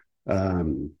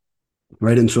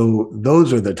 right? And so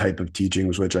those are the type of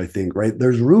teachings which I think, right,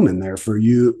 there's room in there for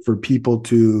people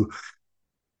to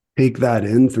take that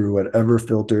in through whatever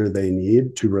filter they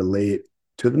need to relate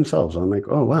to themselves. I'm like,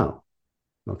 oh wow,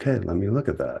 okay, let me look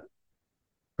at that,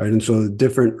 right? And so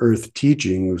different earth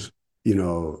teachings, you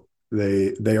know,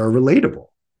 they are relatable,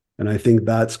 and I think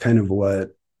that's kind of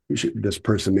what this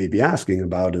person may be asking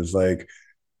about is like,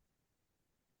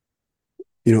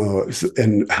 you know,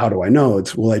 and how do I know?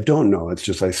 It's, well, I don't know. It's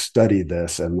just I study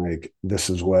this and like this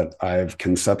is what I've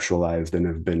conceptualized and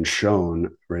have been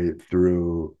shown right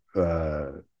through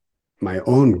my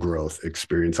own growth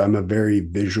experience. I'm a very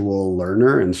visual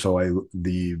learner, and so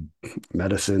the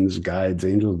medicines, guides,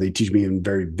 angels, they teach me in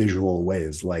very visual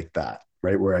ways like that,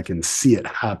 right, where I can see it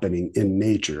happening in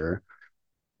nature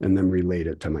and then relate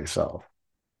it to myself.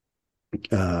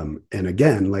 And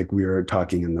again, like we were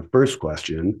talking in the first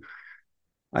question,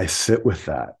 I sit with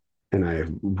that and I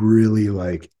really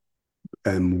like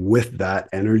am with that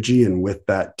energy and with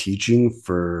that teaching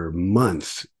for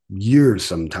months, years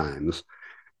sometimes,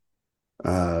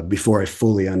 before I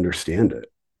fully understand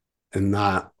it. And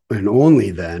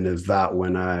only then is that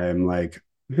when I'm like,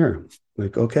 here,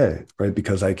 like, okay, right.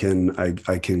 Because I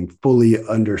can fully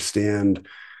understand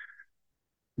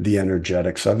the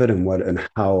energetics of it and what and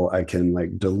how I can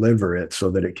like deliver it so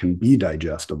that it can be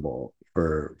digestible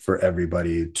for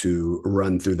everybody to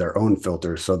run through their own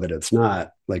filter, so that it's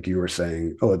not like you were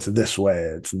saying, oh, it's this way,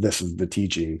 it's this is the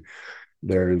teaching.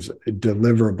 There's a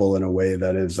deliverable in a way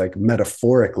that is like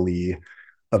metaphorically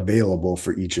available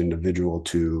for each individual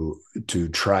to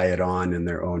try it on in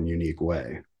their own unique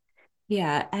way.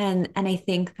 Yeah, and I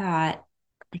think that,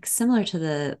 like, similar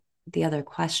to the other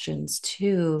questions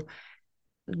too,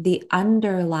 the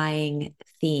underlying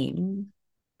theme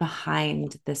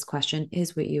behind this question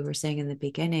is what you were saying in the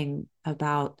beginning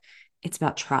about, it's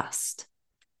about trust,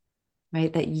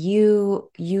 right? That you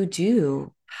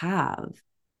do have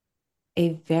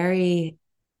a very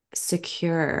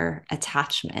secure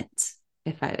attachment,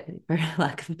 if I, for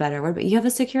lack of a better word, but you have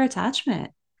a secure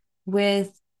attachment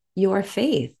with your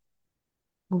faith,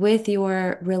 with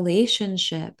your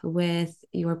relationship, with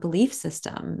your belief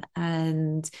system.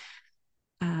 And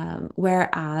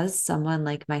whereas someone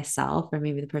like myself, or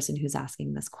maybe the person who's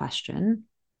asking this question,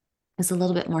 is a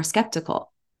little bit more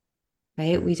skeptical,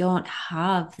 right? We don't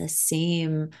have the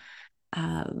same,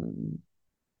 um,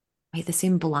 right, the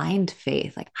same blind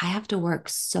faith. Like, I have to work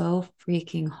so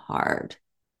freaking hard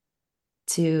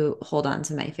to hold on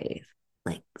to my faith,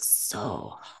 like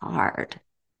so hard,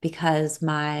 because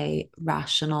my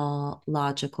rational,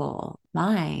 logical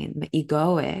mind, my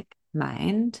egoic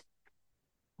mind,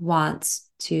 wants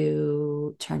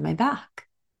to turn my back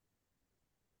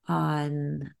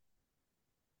on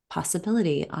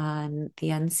possibility, on the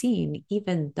unseen,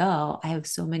 even though I have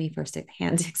so many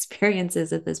first-hand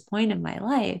experiences at this point in my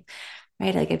life,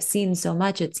 right? Like, I've seen so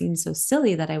much, it seems so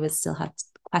silly that I would still have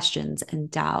questions and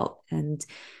doubt and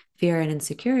fear and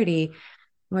insecurity.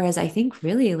 Whereas I think,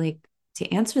 really, like, to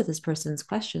answer this person's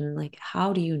question, like,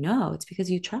 how do you know? It's because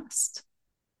you trust.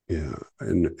 Yeah.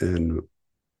 And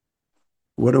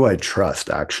what do I trust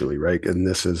actually, right? And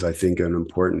this is, I think, an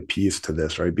important piece to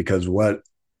this, right? Because what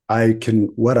I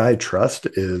trust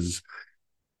is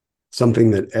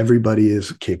something that everybody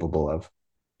is capable of.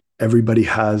 Everybody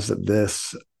has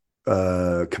this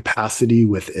capacity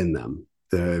within them.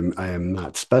 I am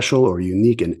not special or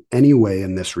unique in any way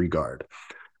in this regard.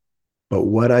 But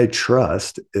what I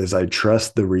trust is I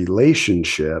trust the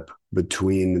relationship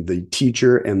between the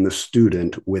teacher and the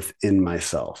student within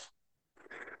myself.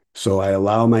 So I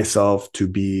allow myself to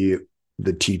be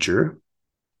the teacher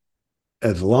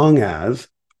as long as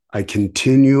I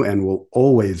continue and will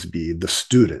always be the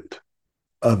student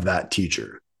of that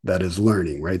teacher that is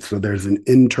learning, right? So there's an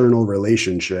internal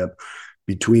relationship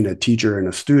between a teacher and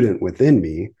a student within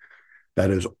me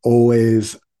that is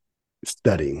always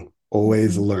studying,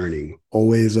 always Mhm. learning,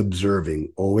 always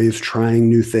observing, always trying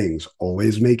new things,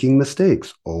 always making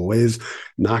mistakes, always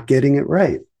not getting it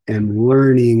right, and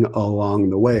learning along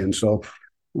the way. And so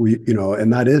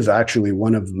and that is actually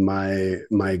one of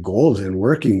my goals in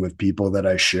working with people that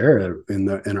I share in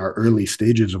our early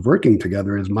stages of working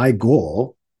together. Is my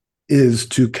goal is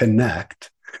to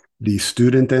connect the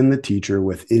student and the teacher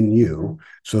within you, Mhm.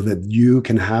 so that you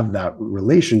can have that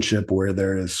relationship where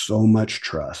there is so much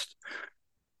trust.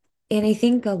 And I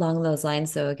think along those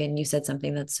lines, though, again, you said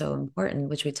something that's so important,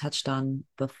 which we touched on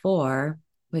before,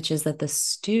 which is that the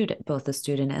student, both the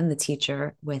student and the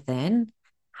teacher within,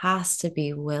 has to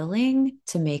be willing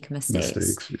to make mistakes.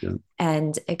 Mistakes. Yeah.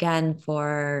 And again,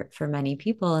 for many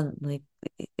people, and like,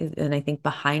 and I think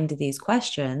behind these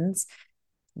questions,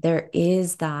 there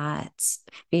is that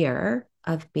fear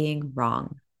of being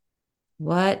wrong.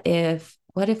 What if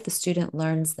the student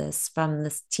learns this from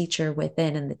this teacher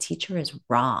within, and the teacher is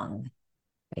wrong,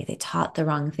 right? They taught the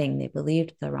wrong thing, they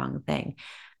believed the wrong thing.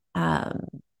 um,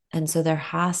 and so there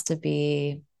has to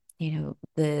be,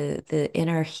 the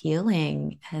inner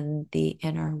healing and the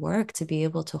inner work to be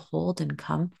able to hold and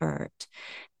comfort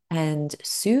and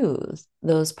soothe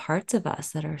those parts of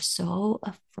us that are so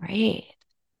afraid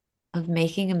of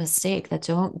making a mistake, that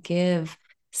don't give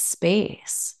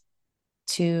space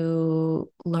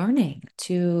to learning,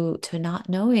 to not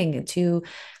knowing, to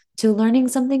learning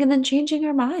something and then changing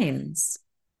our minds,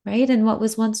 right? And what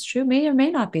was once true may or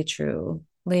may not be true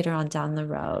later on down the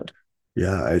road.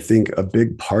 Yeah, I think a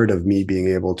big part of me being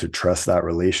able to trust that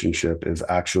relationship is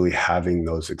actually having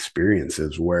those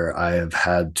experiences where I have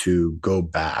had to go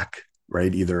back,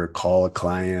 right? Either call a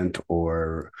client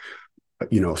or,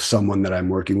 someone that I'm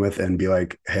working with and be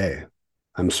like, hey,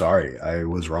 I'm sorry, I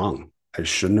was wrong. I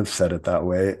shouldn't have said it that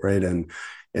way, right?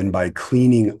 And by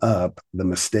cleaning up the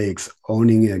mistakes,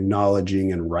 owning,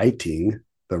 acknowledging, and righting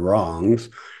the wrongs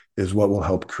is what will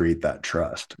help create that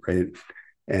trust, right?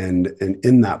 And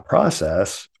in that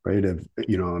process, right,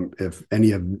 if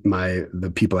any of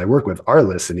the people I work with are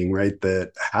listening, right,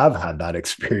 that have had that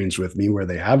experience with me where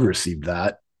they have received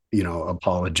that,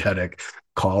 apologetic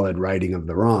call it righting of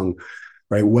the wrong,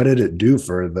 right? What did it do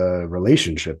for the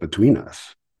relationship between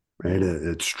us? Right. Yeah.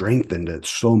 It strengthened it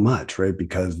so much, right?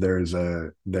 Because there is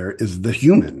the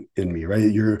human in me,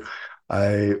 right?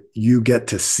 You get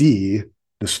to see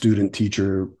the student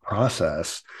teacher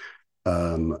process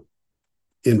um,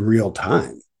 in real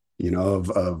time,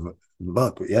 of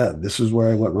look, yeah, this is where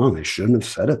I went wrong. I shouldn't have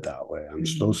said it that way. I'm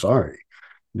so Mhm. sorry.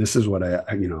 This is what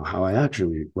how I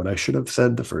actually, what I should have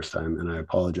said the first time. And I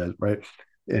apologize. Right.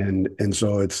 And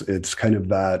so it's kind of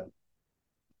that,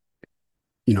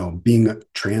 being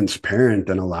transparent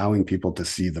and allowing people to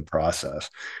see the process,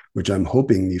 which I'm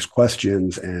hoping these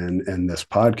questions and this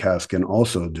podcast can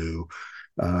also do,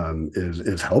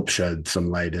 is help shed some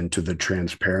light into the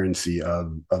transparency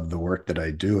of the work that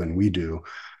I do and we do,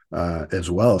 as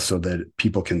well, so that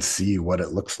people can see what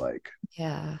it looks like.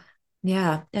 Yeah.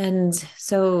 Yeah. And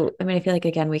so, I mean, I feel like,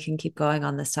 again, we can keep going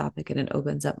on this topic and it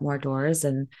opens up more doors,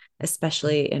 and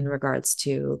especially in regards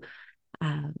to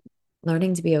um,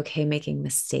 learning to be okay making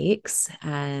mistakes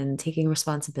and taking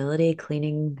responsibility,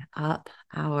 cleaning it up.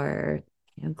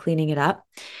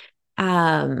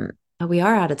 But we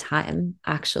are out of time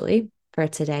actually for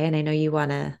today. And I know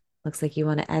looks like you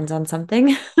want to end on something.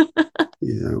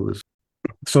 Yeah, it was.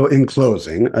 So in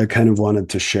closing, I kind of wanted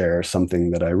to share something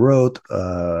that I wrote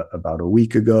about a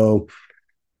week ago.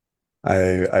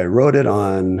 I wrote it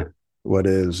on what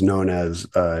is known as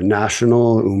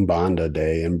National Umbanda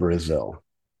Day in Brazil.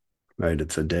 Right,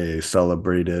 it's a day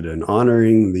celebrated and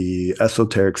honoring the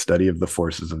esoteric study of the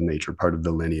forces of nature, part of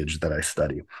the lineage that I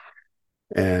study.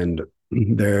 And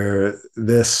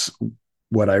this,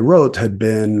 what I wrote had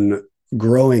been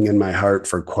growing in my heart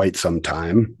for quite some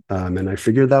time, and I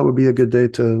figured that would be a good day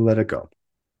to let it go,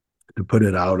 to put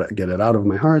it out, get it out of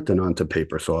my heart and onto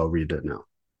paper. So I'll read it now.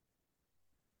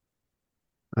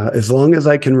 As long as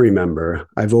I can remember,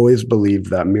 I've always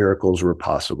believed that miracles were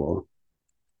possible,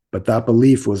 but that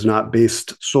belief was not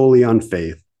based solely on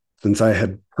faith, since I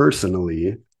had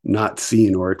personally not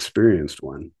seen or experienced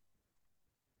one.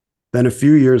 Then a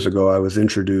few years ago, I was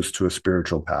introduced to a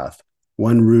spiritual path,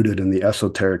 one rooted in the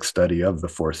esoteric study of the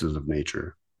forces of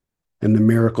nature, and the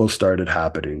miracles started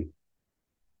happening.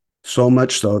 So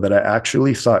much so that I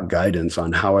actually sought guidance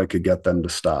on how I could get them to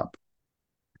stop.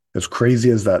 As crazy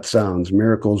as that sounds,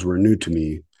 miracles were new to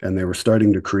me, and they were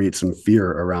starting to create some fear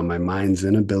around my mind's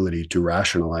inability to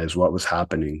rationalize what was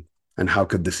happening and how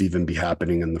could this even be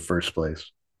happening in the first place.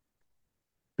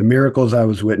 The miracles I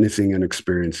was witnessing and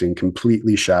experiencing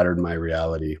completely shattered my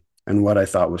reality and what I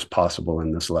thought was possible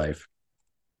in this life.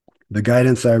 The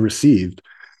guidance I received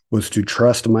was to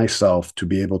trust myself to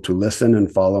be able to listen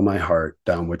and follow my heart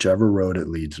down whichever road it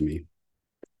leads me.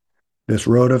 This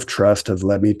road of trust has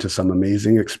led me to some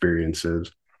amazing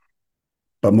experiences,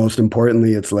 but most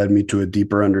importantly, it's led me to a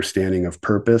deeper understanding of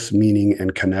purpose, meaning,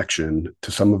 and connection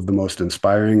to some of the most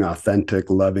inspiring, authentic,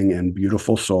 loving, and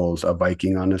beautiful souls a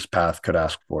Viking on his path could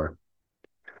ask for.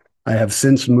 I have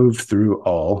since moved through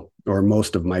all or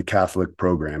most of my Catholic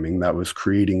programming that was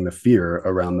creating the fear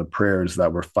around the prayers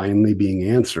that were finally being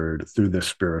answered through this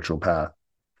spiritual path.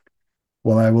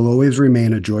 While I will always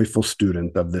remain a joyful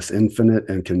student of this infinite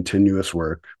and continuous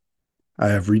work, I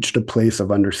have reached a place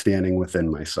of understanding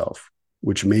within myself,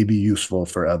 which may be useful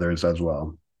for others as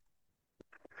well.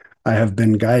 I have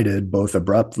been guided both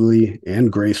abruptly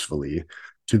and gracefully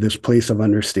to this place of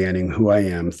understanding who I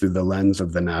am through the lens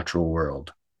of the natural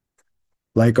world.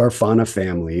 Like our fauna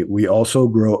family, we also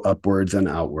grow upwards and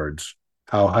outwards.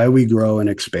 How high we grow and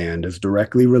expand is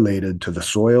directly related to the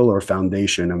soil or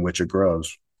foundation in which it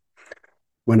grows.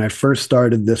 When I first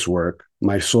started this work,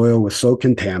 my soil was so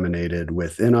contaminated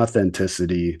with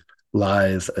inauthenticity,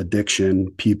 lies,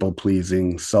 addiction, people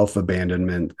pleasing, self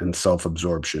abandonment, and self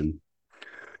absorption.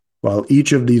 While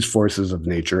each of these forces of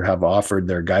nature have offered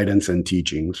their guidance and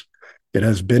teachings, it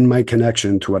has been my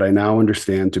connection to what I now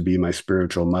understand to be my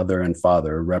spiritual mother and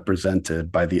father,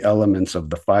 represented by the elements of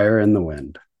the fire and the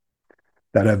wind,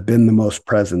 that have been the most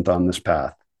present on this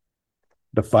path.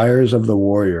 The fires of the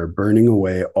warrior burning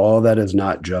away all that is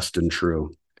not just and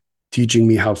true, teaching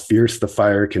me how fierce the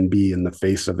fire can be in the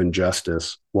face of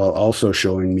injustice, while also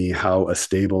showing me how a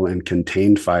stable and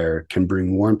contained fire can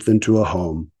bring warmth into a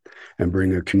home and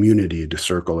bring a community to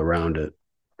circle around it.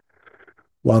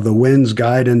 While the winds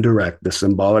guide and direct the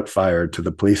symbolic fire to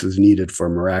the places needed for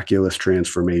miraculous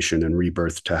transformation and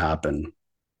rebirth to happen.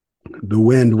 The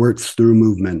wind works through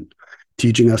movement,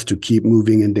 teaching us to keep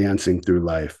moving and dancing through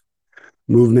life.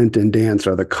 Movement and dance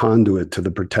are the conduit to the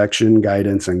protection,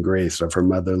 guidance, and grace of her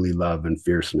motherly love and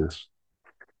fierceness.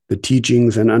 The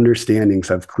teachings and understandings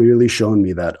have clearly shown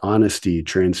me that honesty,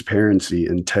 transparency,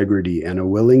 integrity, and a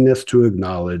willingness to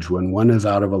acknowledge when one is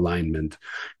out of alignment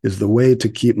is the way to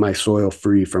keep my soil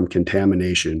free from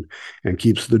contamination and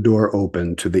keeps the door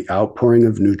open to the outpouring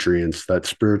of nutrients that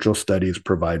spiritual studies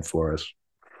provide for us.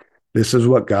 This is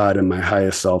what God and my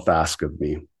highest self ask of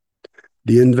me.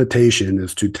 The invitation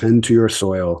is to tend to your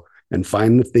soil and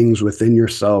find the things within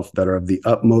yourself that are of the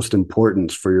utmost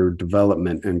importance for your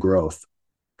development and growth.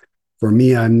 For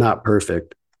me, I'm not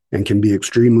perfect and can be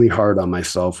extremely hard on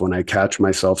myself when I catch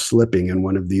myself slipping in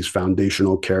one of these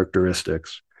foundational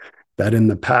characteristics that in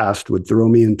the past would throw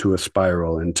me into a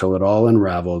spiral until it all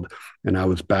unraveled and I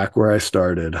was back where I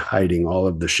started, hiding all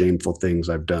of the shameful things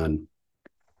I've done.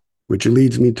 Which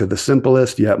leads me to the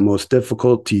simplest yet most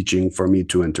difficult teaching for me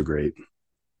to integrate.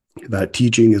 That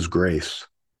teaching is grace.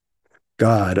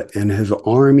 God and his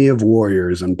army of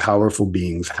warriors and powerful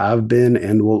beings have been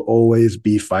and will always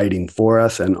be fighting for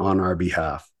us and on our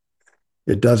behalf.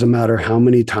 It doesn't matter how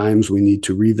many times we need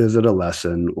to revisit a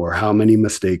lesson or how many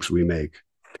mistakes we make.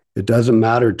 It doesn't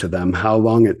matter to them how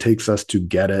long it takes us to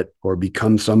get it or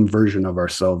become some version of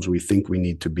ourselves we think we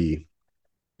need to be.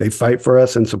 They fight for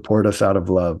us and support us out of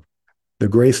love. The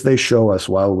grace they show us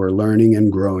while we're learning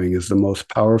and growing is the most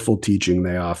powerful teaching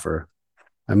they offer.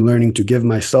 I'm learning to give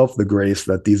myself the grace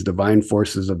that these divine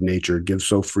forces of nature give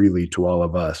so freely to all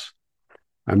of us.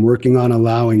 I'm working on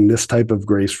allowing this type of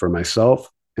grace for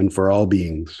myself and for all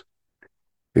beings.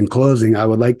 In closing, I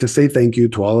would like to say thank you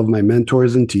to all of my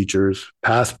mentors and teachers,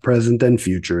 past, present, and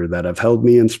future, that have held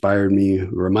me, inspired me,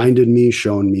 reminded me,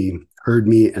 shown me, heard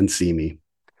me, and see me.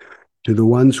 To the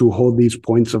ones who hold these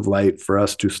points of light for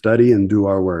us to study and do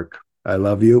our work, I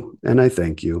love you and I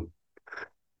thank you.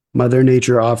 Mother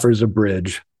Nature offers a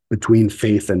bridge between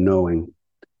faith and knowing.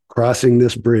 Crossing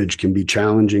this bridge can be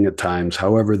challenging at times.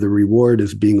 However, the reward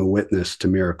is being a witness to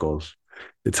miracles.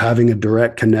 It's having a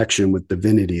direct connection with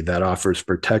divinity that offers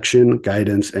protection,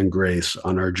 guidance, and grace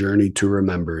on our journey to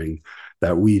remembering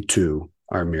that we too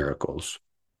are miracles.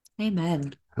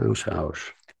 Amen. Ouch,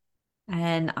 ouch.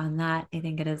 And on that, I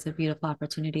think it is a beautiful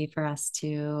opportunity for us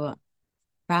to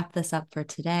wrap this up for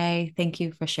today. Thank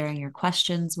you for sharing your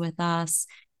questions with us.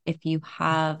 If you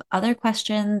have other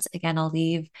questions, again, I'll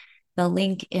leave the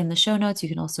link in the show notes. You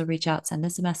can also reach out, send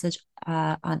us a message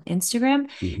on Instagram.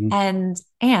 Mm-hmm.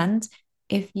 And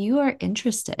if you are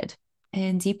interested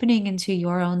in deepening into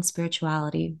your own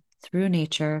spirituality through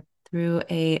nature, through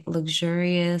a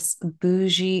luxurious,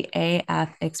 bougie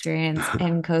AF experience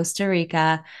in Costa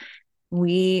Rica,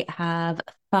 we have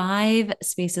 5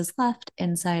 spaces left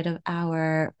inside of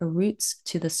our Roots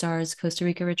to the Stars Costa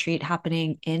Rica retreat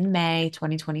happening in May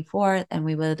 2024. And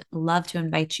we would love to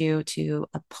invite you to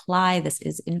apply. This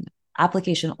is in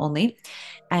application only.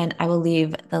 And I will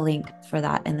leave the link for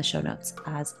that in the show notes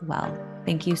as well.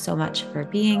 Thank you so much for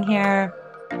being here.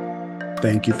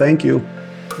 Thank you. Thank you.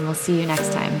 And we'll see you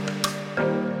next time.